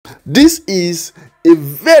This is a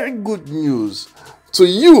very good news to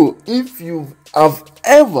you if you have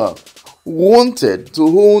ever wanted to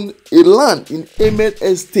own a land in Amen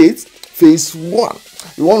Estate Phase 1.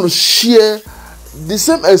 You want to share the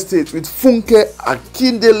same estate with Funke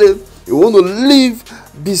Akindele. You want to live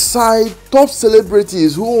beside top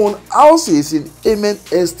celebrities who own houses in Amen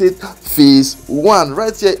Estate Phase 1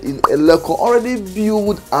 right here in Eleko, already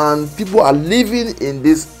built, and people are living in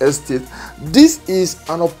this estate. This is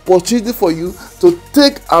an opportunity for you to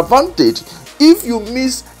take advantage. If you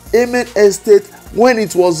miss Amen Estate when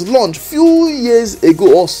it was launched few years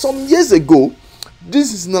ago or some years ago,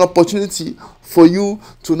 this is an opportunity for you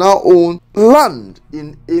to now own land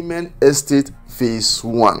in Amen Estate Phase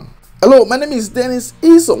 1. Hello, my name is Dennis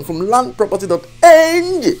Eason from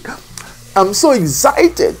landproperty.ng. I'm so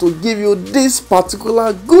excited to give you this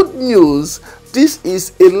particular good news. This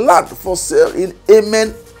is a land for sale in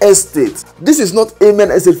Amen Estate. This is not Amen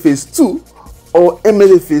Estate Phase 2 or Amen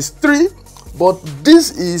Estate Phase 3, but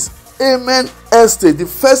this is Amen Estate, the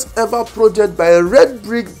first ever project by Red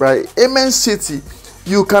Brick by Amen City.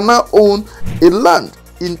 You can now own a land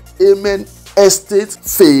in Amen Estate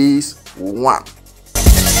Phase 1.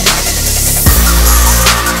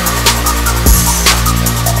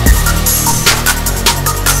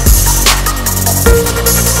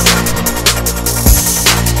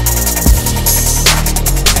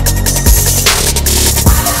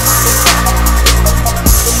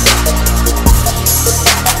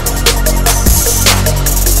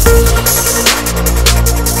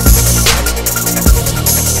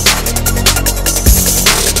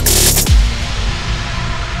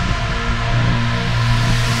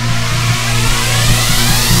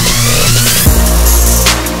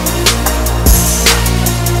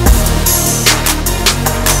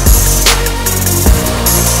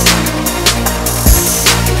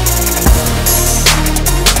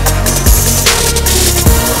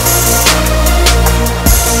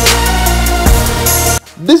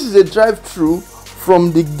 This is a drive-through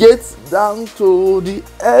from the gate down to the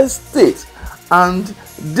estate, and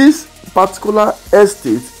this particular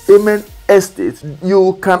estate, Amen Estate,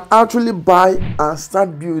 you can actually buy and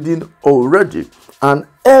start building already, and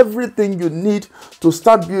everything you need to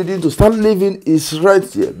start building, to start living, is right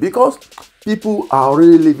here, because people are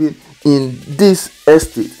already living in this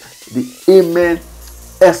estate, the Amen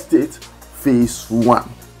Estate Phase 1.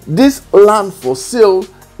 This land for sale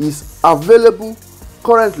is available.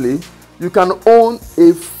 Currently, you can own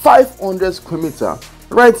a 500 square meter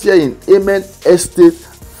right here in Amen Estate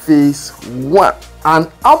Phase 1.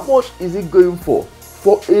 And how much is it going for?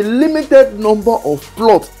 For a limited number of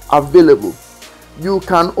plots available, you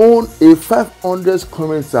can own a 500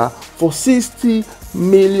 square meter for 60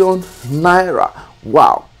 million naira.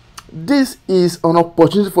 Wow! This is an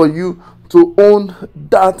opportunity for you to own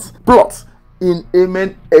that plot in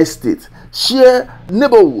Amen Estate. Share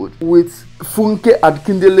neighborhood with Funke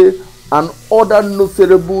Akindele and other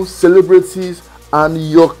notable celebrities and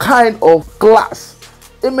your kind of class.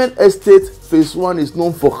 Amen Estate Phase 1 is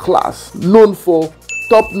known for class, known for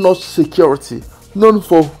top-notch security, known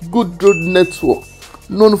for good road network,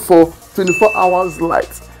 known for 24 hours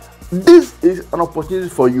light. This is an opportunity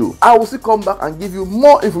for you. I will still come back and give you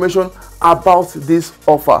more information about this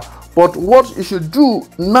offer. But what you should do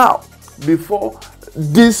now, before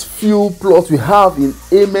these few plots we have in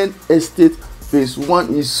Amen Estate Phase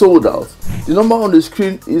 1 is sold out, the number on the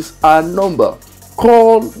screen is our number.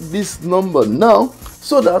 Call this number now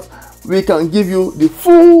so that we can give you the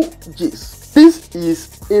full gist. This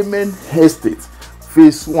is Amen Estate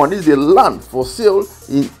Phase 1. This is the land for sale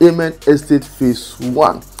in Amen Estate Phase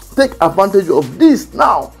 1. Take advantage of this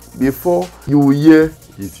now before you hear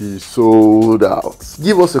it is sold out.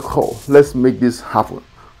 Give us a call. Let's make this happen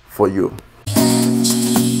for you.